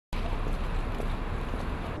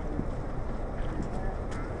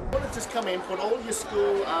just come in, put all your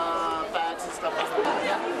school bags and stuff in.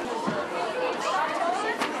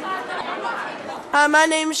 Hi, my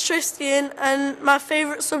name's Tristan, and my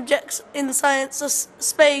favourite subjects in science are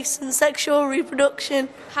space and sexual reproduction.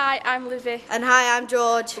 Hi, I'm Livy. And hi, I'm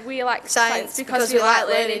George. We like science because we like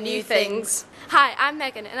learning new things. Hi, I'm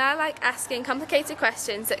Megan, and I like asking complicated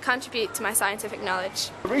questions that contribute to my scientific knowledge.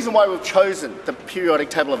 The reason why we've chosen the periodic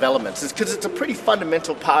table of elements is because it's a pretty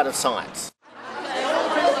fundamental part of science.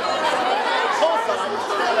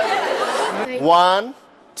 1,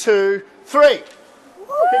 2, 3. Keep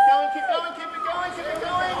going, keep going, keep it going, keep it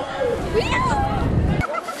going.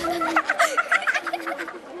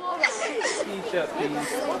 Titanium.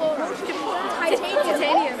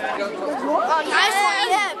 Oh, nice one,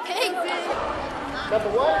 yeah, pink.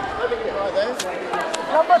 Number 1, let me get right there.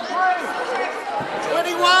 Number 3,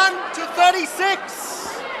 21 to 36.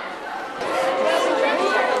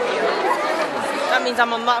 That means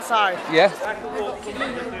I'm on that side. Yeah.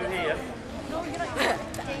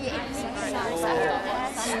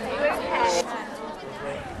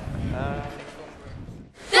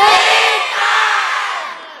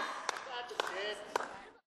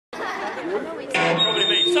 Probably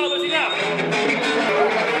me. Start looking up.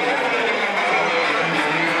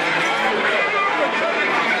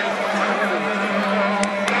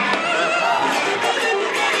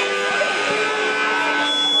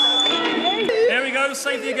 There we go,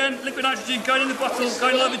 safety again. Liquid nitrogen going in the bottle,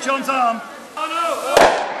 going all over John's arm.